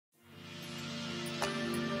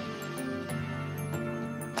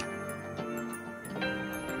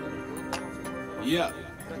Yeah.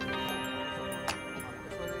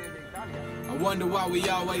 I wonder why we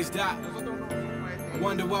always die. I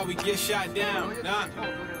wonder why we get shot down. Nah.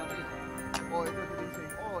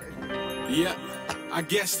 Yeah. I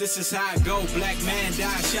guess this is how it go. Black man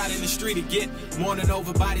died, shot in the street again. Mourning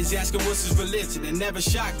over bodies, asking what's his religion. It never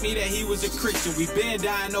shocked me that he was a Christian. We been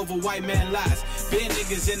dying over white man lies. Been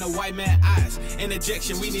niggas in the white man eyes.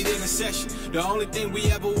 Interjection, we need intercession. The only thing we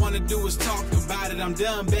ever want to do is talk about it. I'm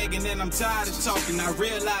done begging and I'm tired of talking. I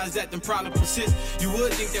realize that them problems persist. You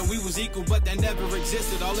would think that we was equal, but that never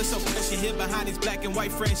existed. All this oppression here behind these black and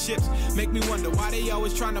white friendships make me wonder why they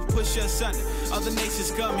always trying to push us under. Other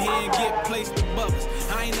nations come here and get placed above us.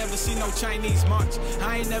 I ain't never seen no Chinese march.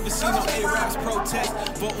 I ain't never seen no Arabs protest.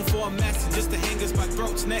 Voting for a master just to hang us by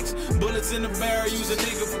throats next. Bullets in the barrel, use a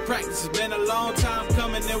nigga for practice. It's been a long time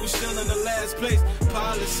coming and we still in the last place.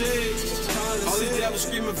 Policy. All these devils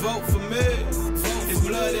screaming vote for me. His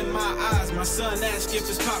blood in my eyes. My son asked if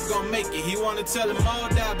his pop gon' make it. He wanna tell him all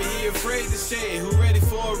die, but he afraid to say it. Who ready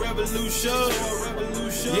for a revolution?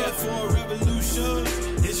 Yeah, for a revolution.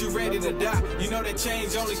 Is you ready to die? You know that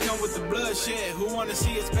change only come with the bloodshed. Who wanna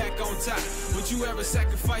see us back on top? Would you ever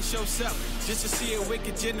sacrifice yourself just to see a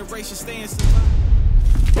wicked generation staying survive?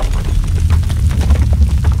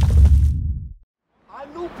 I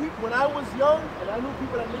knew people when I was young, and I knew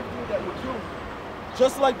people that lived here that were killed.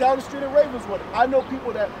 Just like down the street in Ravenswood, I know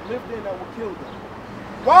people that lived there that were killed.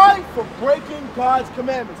 Why? For breaking God's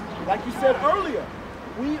commandments. Like you said earlier,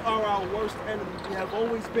 we are our worst enemy. We have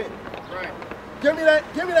always been. Right. Give me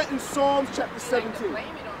that in Psalms chapter 17.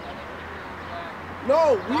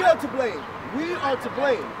 No, we are to blame. We are to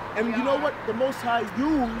blame. And you know what? The Most High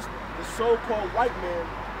used the so-called white man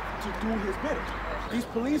to do his bidding. These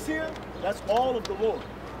police here, that's all of the Lord.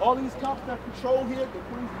 All these cops that patrol here, the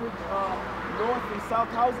Queensbridge north and south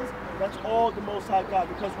houses, that's all the Most High God.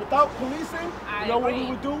 Because without policing, you know what we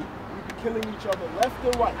would do? We'd be killing each other left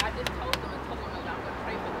and right. I just told them that I'm going to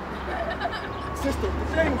pray for them. Sister, the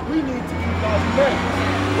thing is we need to keep God's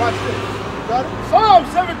commandments. Watch this. You got it? Psalm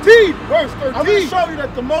 17, verse 13. I'm going to show you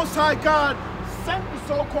that the Most High God sent the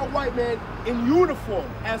so-called white man in uniform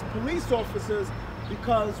as police officers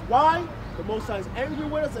because why? The Most High is angry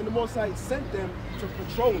with us and the Most High sent them to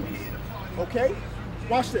patrol us. Okay?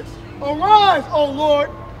 Watch this. Arise, O Lord,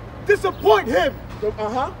 disappoint him.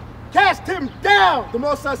 Cast him down. The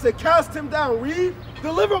Most High said, cast him down. Read.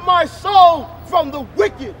 Deliver my soul from the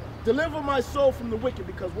wicked. Deliver my soul from the wicked,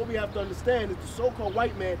 because what we have to understand is the so-called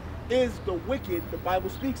white man is the wicked the Bible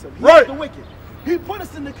speaks of. He is the wicked. He put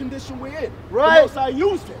us in the condition we're in. Right. The Most High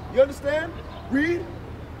used him. You understand? Read.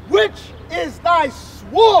 Which is thy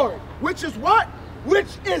sword? Which is what? Which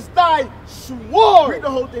is thy sword? Read the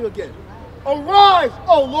whole thing again. Arise,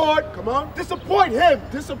 O Lord. Come on. Disappoint him.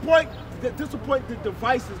 Disappoint the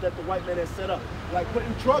devices that the white man has set up, like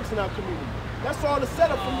putting drugs in our community. That's all the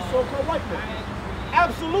setup from the so-called white man.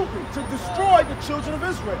 Absolutely, to destroy the children of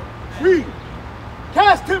Israel. Read.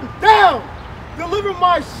 Cast him down. Deliver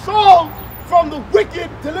my soul from the wicked.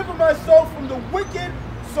 Deliver my soul from the wicked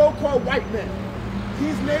so-called white man.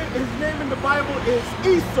 His name in the Bible is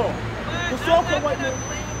Esau. The so-called white man.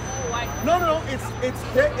 No. It's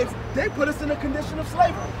they put us in a condition of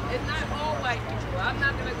slavery. It's not all white people. I'm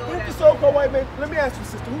not gonna go there. The so-called white man. Let me ask you,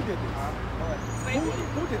 sister, who did this?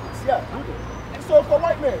 Who did this? Yeah, who did it? The so-called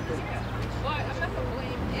white man did it. Well, I'm not gonna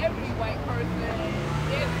blame every white person.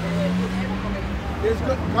 There's good in every race. There's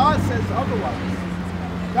good. God says otherwise.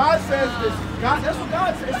 God says this. God, that's what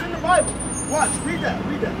God says. It's in the Bible. Watch. Read that.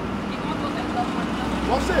 Read that.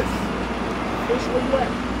 Watch this. Fish where you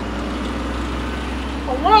at.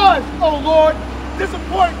 Arise, O Lord,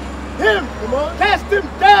 disappoint him. Come on. Cast him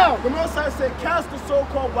down. The Most High said, cast the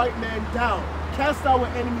so-called white man down. Cast our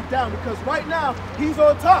enemy down, because right now he's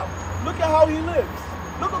on top. Look at how he lives.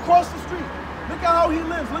 Look across the street. Look at how he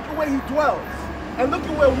lives. Look at where he dwells. And look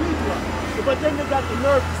at where we dwell. But then they got the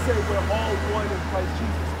nerve to say we're all one in Christ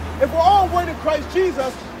Jesus. If we're all one in Christ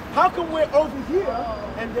Jesus, how come we're over here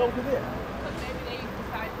and they're over there? Because maybe they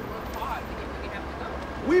decided to work hard to get where they have to go.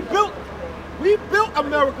 We built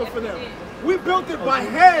America for them. We built it by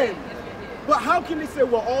hand. But how can they say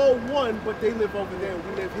we're all one, but they live over there and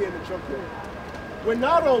we live here in the junkyard? We're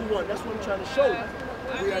not all one. That's what I'm trying to show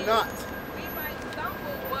you. We are not. We might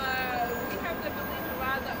stumble, but we have the ability to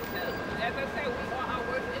rise up too. As I said, we are our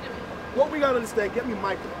worst enemy. What we gotta understand, get me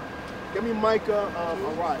Micah. Get me Micah,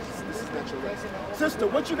 Arise. This is not your race. Sister,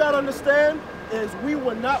 what you gotta understand is we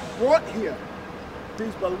were not brought here.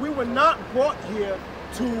 These brothers, we were not brought here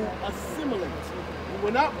to assimilate. We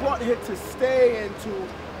were not brought here to stay and to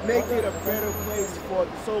make it a better place for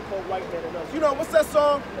the so-called white man and us. You know, what's that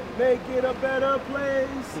song? Make it a better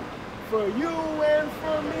place for you and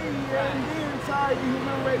for me and the entire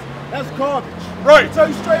human race. That's garbage. Right. I tell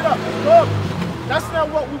you straight up, that's garbage. That's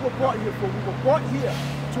not what we were brought here for. We were brought here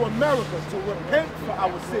to America to repent for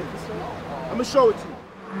our sins. I'm going to show it to you.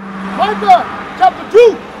 Micah chapter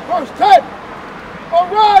 2, verse 10.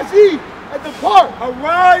 Arise ye and depart.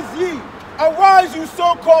 Arise ye. Arise, you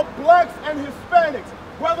so-called blacks and Hispanics.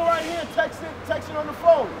 Brother right here texting on the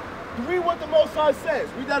phone. Read what the Most High says.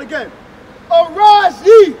 Read that again. Arise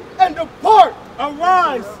ye and depart.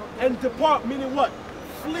 Arise and depart, meaning what?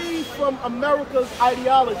 Flee from America's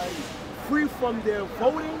ideologies. Free from their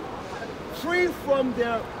voting. Free from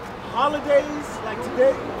their holidays, like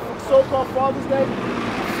today, so-called Father's Day.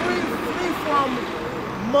 Flee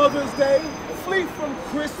from Mother's Day. Flee from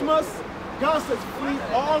Christmas. God says flee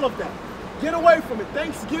all of that. Get away from it.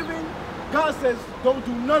 Thanksgiving, God says don't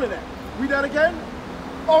do none of that. Read that again.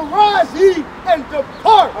 Arise ye and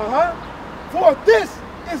depart. For this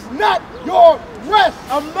is not your rest.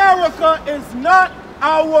 America is not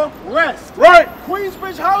our rest. Right.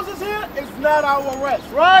 Queensbridge houses here is not our rest.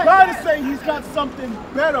 Right. God is saying he's got something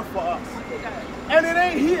better for us. And it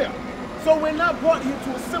ain't here. So we're not brought here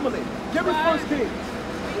to assimilate. Give me 1 Kings.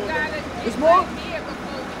 There's more?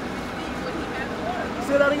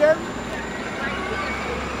 Say that again?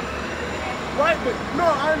 Right, but no,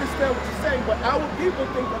 I understand what you're saying, but our people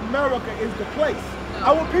think America is the place.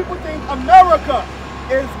 Our people think America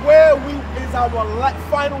is where is our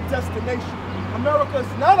final destination. America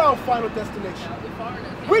is not our final destination.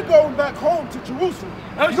 We're going back home to Jerusalem.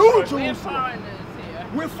 New Jerusalem.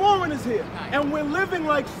 We're foreigners here. And we're living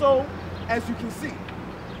like so, as you can see.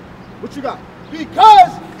 What you got?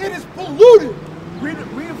 Because it is polluted. Read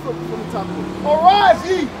it from the top. Arise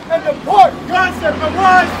ye and depart. God said,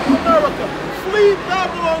 arise from America. Flee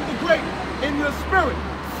Babylon the Great in your spirit.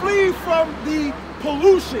 Flee from the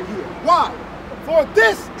pollution here. Why? For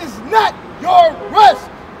this is not your rest.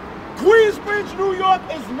 Queensbridge, New York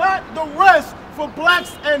is not the rest for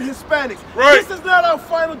blacks and Hispanics. Right. This is not our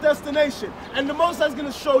final destination. And the Most High is going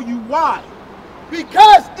to show you why.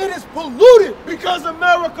 Because it is polluted. Because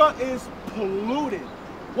America is polluted.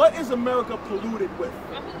 What is America polluted with?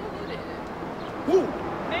 Polluted. Who?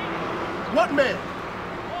 Man. What man?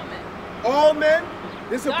 All men. All men?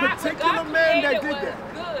 There's a God, particular man that did that.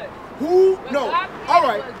 Good. Who? What No. God All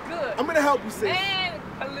right. was good. I'm going to help you, sis. Man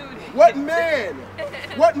polluted. What man?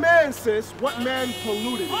 What man, sis? What man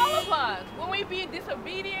polluted it? All of us. When we be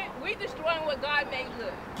disobedient, we destroying what God made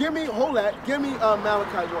good. Give me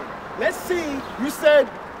Malachi 1. Let's see. You said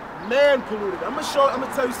man polluted it. I'm going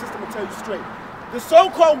to tell you, sister, I'm going to tell you straight. The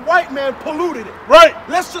so-called white man polluted it. Right.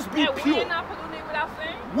 Let's just be pure. We're not polluted without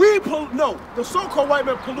sin? No, the so-called white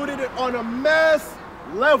man polluted it on a mass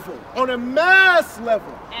level. On a mass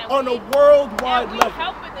level. On a worldwide level.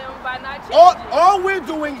 Helping them by not changing. All we're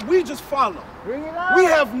doing, we just follow. We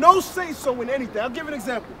have no say-so in anything. I'll give an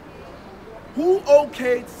example. Who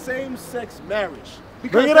okayed same-sex marriage?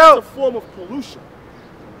 Because that's a form of pollution.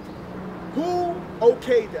 Who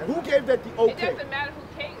okayed that? Who gave that the okay? It doesn't matter who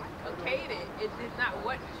okayed it. It's not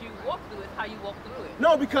what you walk through, it's how you walk through it.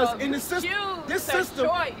 No, because so in the system, this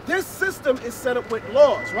choice. system is set up with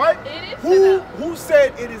laws, right? It is who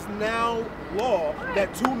said it is now law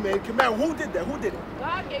that two men can marry? Who did that? Who did it?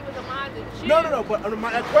 God gave us a mind to choose. No, but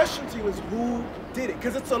my question to you is who did it?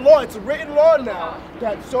 Because it's a law, it's a written law now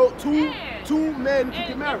that two men can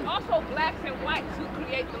get married. It's also blacks and whites who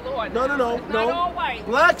create the law. No. Not all white.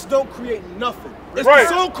 Blacks don't create nothing. It's right.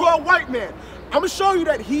 The so-called white man. I'm going to show you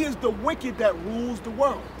that he is the wicked that rules the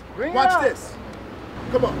world. Watch this.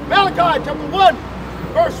 Come on. Malachi chapter 1,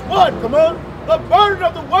 verse 1. Come on. The burden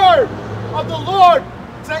of the word of the Lord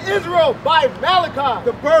to Israel by Malachi.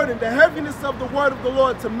 The burden, the heaviness of the word of the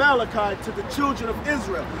Lord to Malachi, to the children of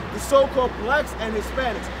Israel, the so-called blacks and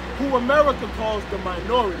Hispanics, who America calls the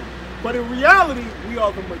minority. But in reality, we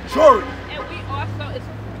are the majority. And we also, it's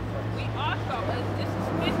stiff-necked.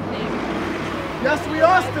 Yes, we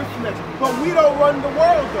are stiff-necked, but we don't run the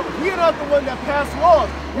world, though. We are not the one that pass laws.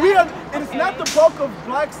 It is not the bulk of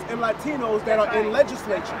blacks and Latinos that are in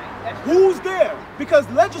legislature. Who's there? Because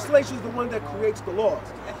legislature is the one that creates the laws.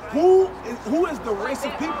 Who is the race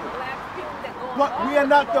of people? But we are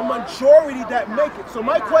not the majority that make it. So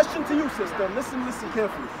my question to you, sister, listen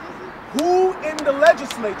carefully. Who in the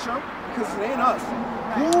legislature, because it ain't us,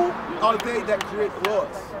 who are they that create the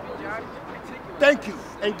laws? Thank you.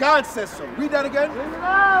 And God says so. Read that again.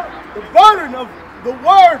 The burden of the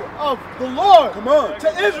word of the Lord, come on, to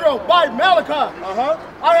Israel by Malachi.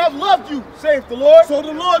 I have loved you, saith the Lord. So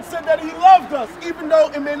the Lord said that he loved us, even though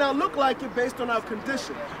it may not look like it based on our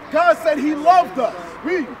condition. God said he loved us.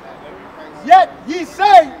 Read. Yet ye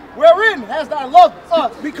say, wherein has thou loved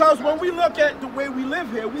us? Because when we look at the way we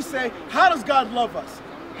live here, we say, how does God love us?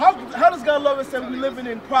 How does God love us if we living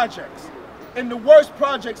in projects? In the worst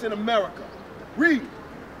projects in America. Read.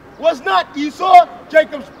 Was not Esau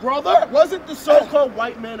Jacob's brother? Wasn't the so-called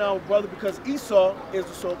white man our brother? Because Esau is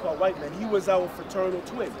the so-called white man. He was our fraternal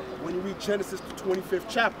twin. When you read Genesis, the 25th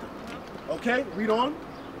chapter. Okay, read on.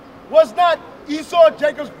 Was not Esau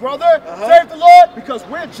Jacob's brother? Save the Lord? Because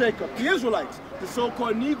we're Jacob, the Israelites, the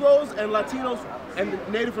so-called Negroes and Latinos and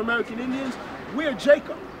the Native American Indians, we're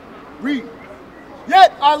Jacob. Read.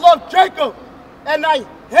 Yet I loved Jacob and I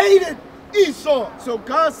hated Esau. So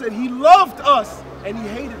God said he loved us and he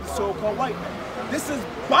hated the so-called white man. This is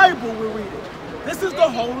Bible we're reading. This is the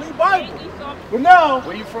Holy Bible. But now,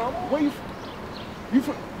 Where you from? where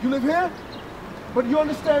you live here? But you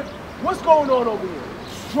understand what's going on over here?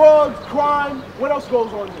 Drugs, crime, what else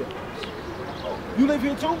goes on here? You live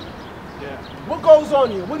here too? Yeah. What goes on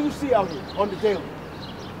here? What do you see out here on the daily?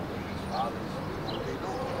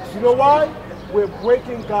 You know why? We're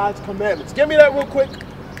breaking God's commandments. Give me that real quick.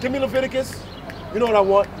 Give me Leviticus. You know what I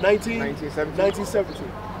want?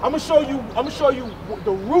 1917. I'm gonna show you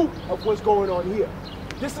the root of what's going on here.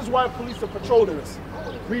 This is why police are patrolling us.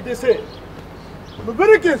 Read this here.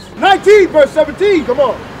 Leviticus 19, verse 17. Come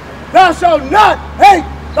on. Thou shalt not hate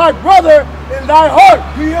thy brother in thy heart.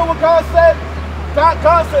 You hear what God said?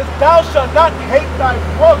 God says, thou shalt not hate thy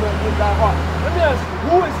brother in thy heart. Let me ask you,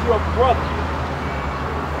 who is your brother?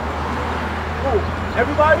 Who?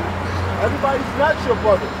 Everybody? Everybody's not your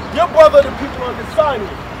brother. Your brother, the people on the sign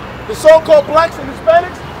here. The so-called blacks and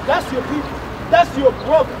Hispanics, that's your people. That's your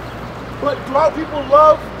brother. But do our people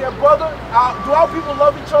love their brother? Do our people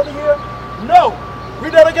love each other here? No.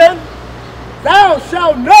 Read that again. Thou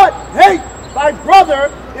shalt not hate thy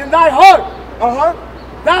brother in thy heart.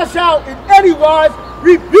 Thou shalt in any wise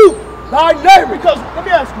rebuke thy neighbor. Because, let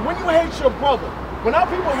me ask you, when you hate your brother, when our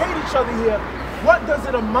people hate each other here, what does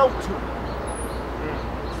it amount to?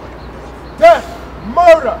 Death,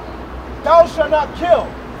 murder. Thou shalt not kill.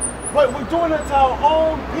 But we're doing it to our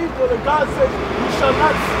own people, and God says, you shall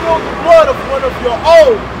not spill the blood of one of your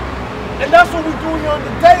own. And that's what we're doing here on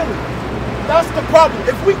the daily. That's the problem.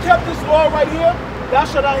 If we kept this law right here, thou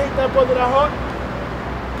shalt not hate thy brother in thy heart,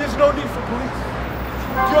 there's no need for police.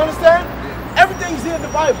 Do you understand? Everything's here in the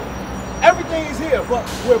Bible. Everything is here, but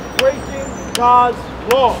we're breaking God's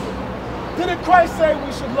law. Didn't Christ say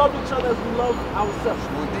we should love each other as we love ourselves?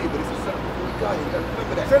 Well, indeed, but it's a setup before we got here. You gotta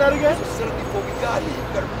remember that. Say that again? It's a setup before we got here.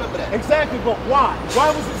 You gotta remember that. Exactly, but why?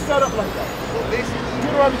 Why was it set up like that? Well, basically,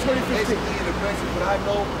 Deuteronomy 20:15. basically, in the verses what I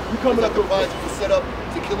know, You coming up the with- project was set up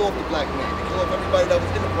to kill off the black man, to kill off everybody that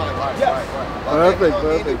was in the project. Yes. Perfect, you know what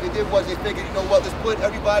I mean? What they did was they figured, you know what, let's put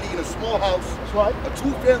everybody in a small house. That's right. A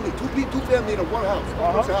two family in a one house,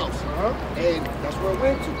 one person's house. And that's where it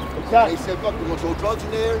went to. Exactly. They said, look, we're gonna throw drugs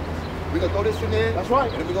in there, we're gonna throw this in there. That's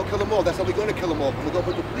right. And then we're gonna kill them all. That's how we're gonna kill them all. We're gonna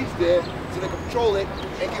put the police there so they can patrol it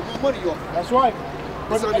and get more money off it. That's right.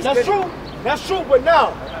 But It's that's true. That's true. But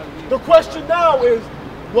now, the question now is,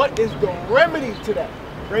 what is the remedy to that?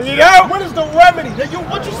 Bring it out. What is the remedy?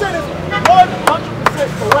 What you said is 100%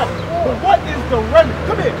 correct. But what is the remedy?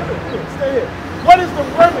 Come here, stay here. What is the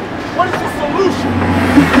remedy? What is the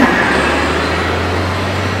solution?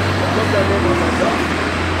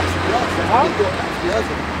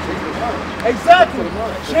 Exactly.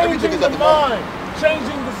 Changing the mind,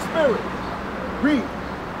 changing the spirit. Read.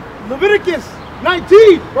 Leviticus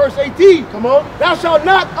 19, verse 18. Come on. Thou shalt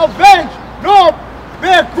not avenge nor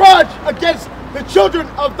bear grudge against the children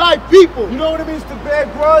of thy people. You know what it means to bear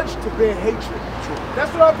grudge? To bear hatred.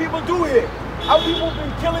 That's what our people do here. Our people have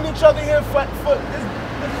been killing each other here for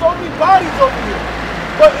there's so many bodies over here.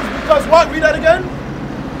 But it's because what? Read that again.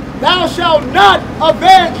 Thou shalt not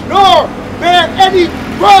avenge nor bear any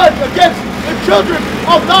grudge against the children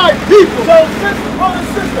of thy people. So, brother and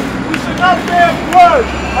sister, we should not bear grudge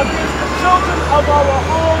against the children of our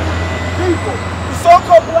own people. The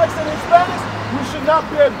so-called blacks and Hispanics, we should not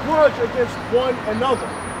bear grudge against one another.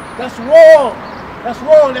 That's wrong. That's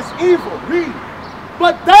wrong. That's evil. Read.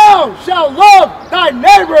 But thou shalt love thy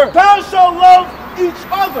neighbor. Thou shalt love each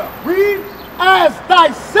other. Read. As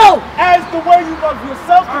thyself. As the way you love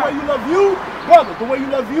yourself, the way you love you, brother. The way you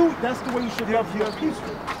love you, that's the way you should love your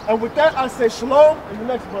people. And with that, I say shalom, and the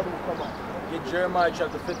next brother will come up. Get Jeremiah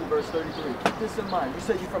chapter 50, verse 33. Keep this in mind. You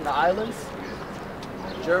said you're from the islands?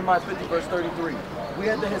 Jeremiah 50, verse 33. We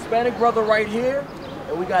had the Hispanic brother right here,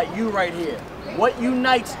 and we got you right here. What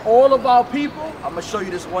unites all of our people? I'm going to show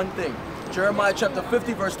you this one thing. Jeremiah chapter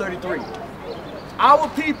 50, verse 33. Our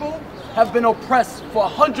people have been oppressed for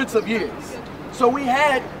hundreds of years. So we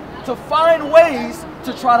had to find ways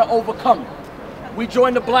to try to overcome it. We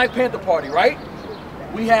joined the Black Panther Party, right?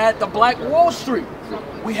 We had the Black Wall Street.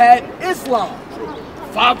 We had Islam.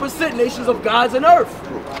 5% nations of gods and earth.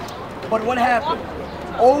 But what happened?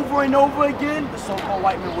 Over and over again, the so-called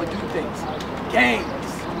white men would do things. Gangs.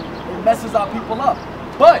 It messes our people up.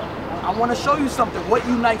 But I want to show you something. What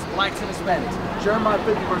unites blacks and Hispanics? Jeremiah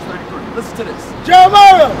 50, verse 33. Listen to this.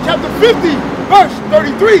 Jeremiah chapter 50, verse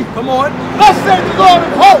 33. Come on. Thus saith the Lord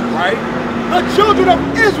of hosts, Right? the children of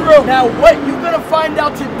Israel. Now what you're going to find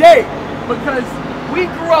out today, because we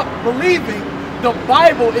grew up believing the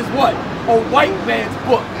Bible is what? A white man's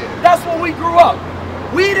book. That's what we grew up.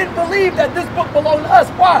 We didn't believe that this book belonged to us.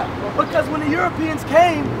 Why? Because when the Europeans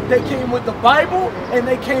came, they came with the Bible and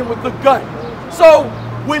they came with the gun. So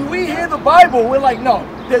when we hear the Bible, we're like, no,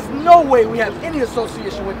 there's no way we have any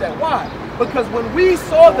association with that. Why? Because when we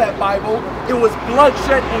saw that Bible, it was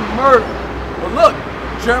bloodshed and murder. But look,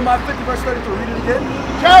 Jeremiah 50, verse 33. Read it again.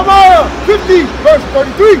 Jeremiah 50, verse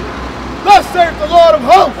 33. Thus saith the Lord of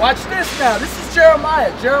hosts. Watch this now. This is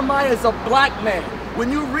Jeremiah. Jeremiah is a black man.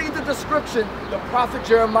 When you read the description, the prophet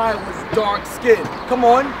Jeremiah was dark-skinned. Come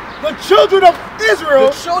on. The children of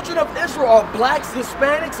Israel. The children of Israel are blacks,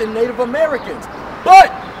 Hispanics, and Native Americans.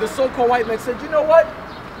 But the so-called white man said, you know what?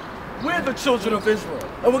 We're the children of Israel.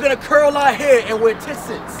 And we're going to curl our hair and wear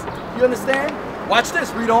tissits. You understand? Watch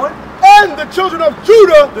this. Read on. And the children of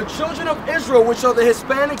Judah. The children of Israel, which are the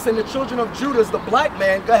Hispanics, and the children of Judah is the black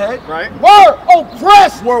man. Go ahead. Right. Were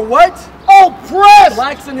oppressed. Were what? Oppressed.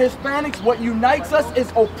 Blacks and Hispanics, what unites us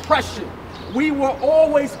is oppression. We were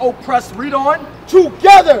always oppressed. Read on.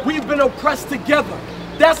 Together. We've been oppressed together.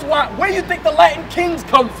 That's why, where do you think the Latin kings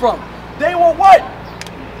come from? They were what?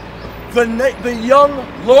 The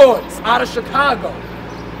young lords out of Chicago.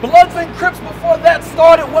 Bloods and Crips before that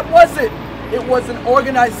started, what was it? It was an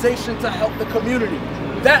organization to help the community.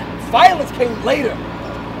 That violence came later.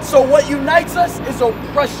 So what unites us is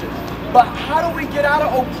oppression. But how do we get out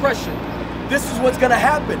of oppression? This is what's going to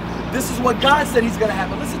happen. This is what God said he's going to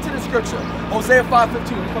happen. Listen to the scripture. Hosea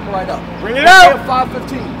 5:15, come right up. Bring it out. Hosea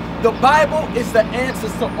 5:15. The Bible is the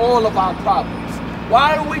answers to all of our problems.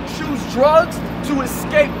 Why do we choose drugs? To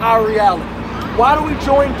escape our reality. Why do we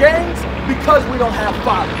join gangs? Because we don't have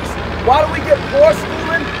fathers. Why do we get poor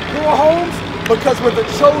schooling, poor homes? Because we're the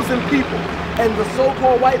chosen people. And the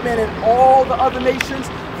so-called white man and all the other nations,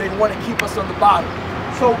 they want to keep us on the bottom.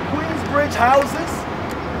 So Queensbridge houses,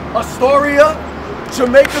 Astoria,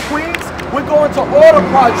 Jamaica, Queens, we're going to all the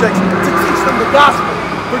projects to teach them the gospel.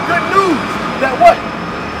 The good news that what?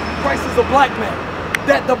 Christ is a black man.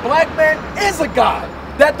 That the black man is a God.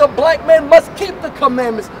 That the black man must keep the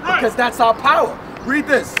commandments because that's our power. Read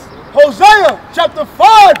this. Hosea chapter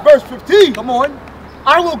 5, verse 15. Come on.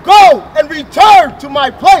 I will go and return to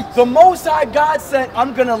my place. The Most High God said,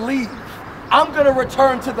 I'm going to leave. I'm going to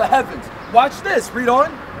return to the heavens. Watch this. Read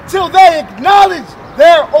on. Till they acknowledge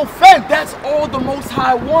their offense. That's all the Most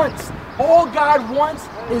High wants. All God wants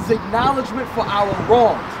is acknowledgement for our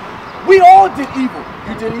wrongs. We all did evil.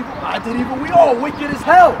 You did evil. I did evil. We all wicked as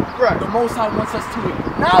hell. Right. The Most High wants us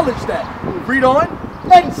to acknowledge that. Read on.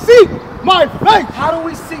 And seek my face. How do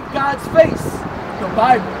we seek God's face? The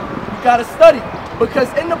Bible. You got to study.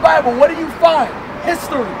 Because in the Bible, what do you find?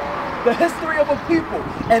 History. The history of a people.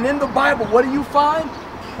 And in the Bible, what do you find?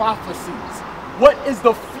 Prophecies. What is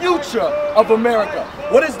the future of America?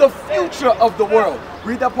 What is the future of the world?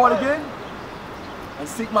 Read that part again. And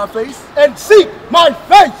seek my face. And seek my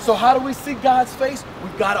face. So how do we seek God's face?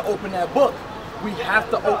 We've got to open that book. We have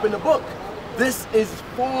to open the book. This is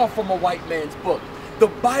far from a white man's book. The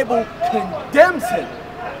Bible condemns him.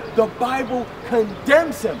 The Bible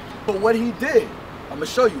condemns him. But what he did, I'm going to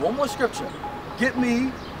show you one more scripture. Get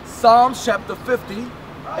me Psalms chapter 50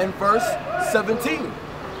 and verse 17.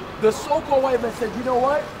 The so-called white man said, you know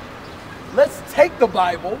what? Let's take the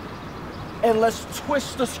Bible and let's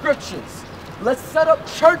twist the scriptures. Let's set up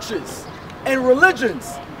churches and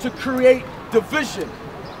religions to create division.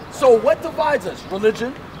 So what divides us?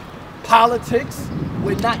 Religion, politics,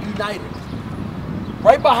 we're not united.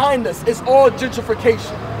 Right behind us is all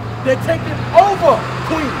gentrification. They're taking over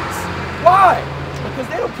Queens. Why? Because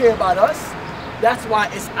they don't care about us. That's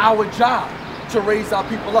why it's our job to raise our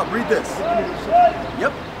people up. Read this.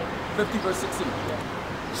 Yep. 50 verse 16.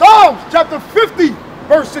 Psalms chapter 50,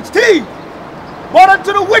 verse 16. But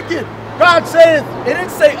unto the wicked, God saith, it didn't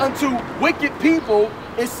say unto wicked people,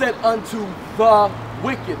 it said unto the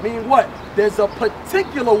wicked. Meaning what? There's a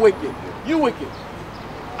particular wicked. You wicked.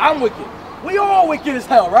 I'm wicked. We all wicked as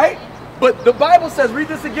hell, right? But the Bible says, read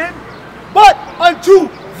this again. but unto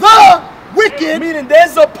the wicked. Meaning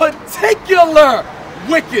there's a particular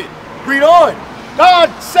wicked. Read on. God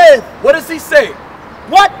said, What does he say?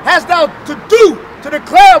 what hast thou to do to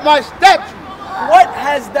declare my statutes? What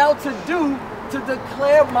has thou to do to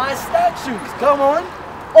declare my statutes? Come on.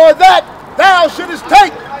 Or that thou shouldest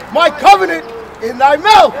take my covenant in thy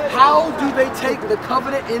mouth. How do they take the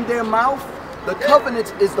covenant in their mouth? The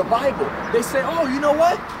covenant is the Bible. They say, oh, you know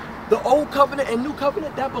what? The old covenant and new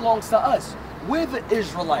covenant, that belongs to us. We're the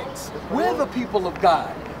Israelites. We're the people of God.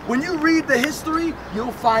 When you read the history,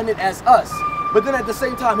 you'll find it as us. But then at the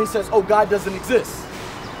same time, he says, oh, God doesn't exist.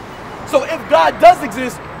 So if God does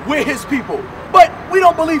exist, we're his people. But we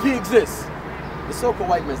don't believe he exists. The so-called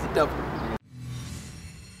white man's the devil.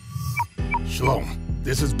 Shalom.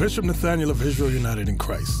 This is Bishop Nathaniel of Israel United in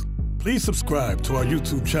Christ. Please subscribe to our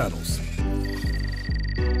YouTube channels.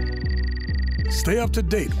 Stay up to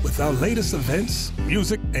date with our latest events,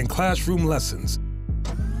 music, and classroom lessons.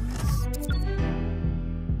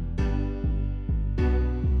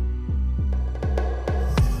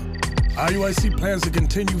 IUIC plans to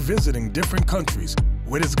continue visiting different countries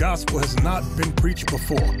where this gospel has not been preached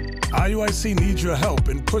before. IUIC needs your help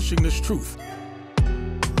in pushing this truth.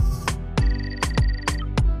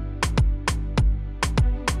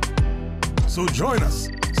 So join us,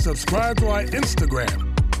 subscribe to our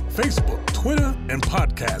Instagram, Facebook, Twitter, and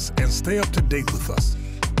podcasts, and stay up to date with us.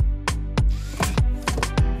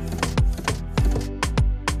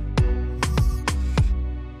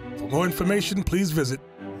 For more information, please visit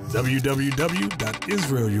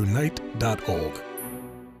www.israelunite.org.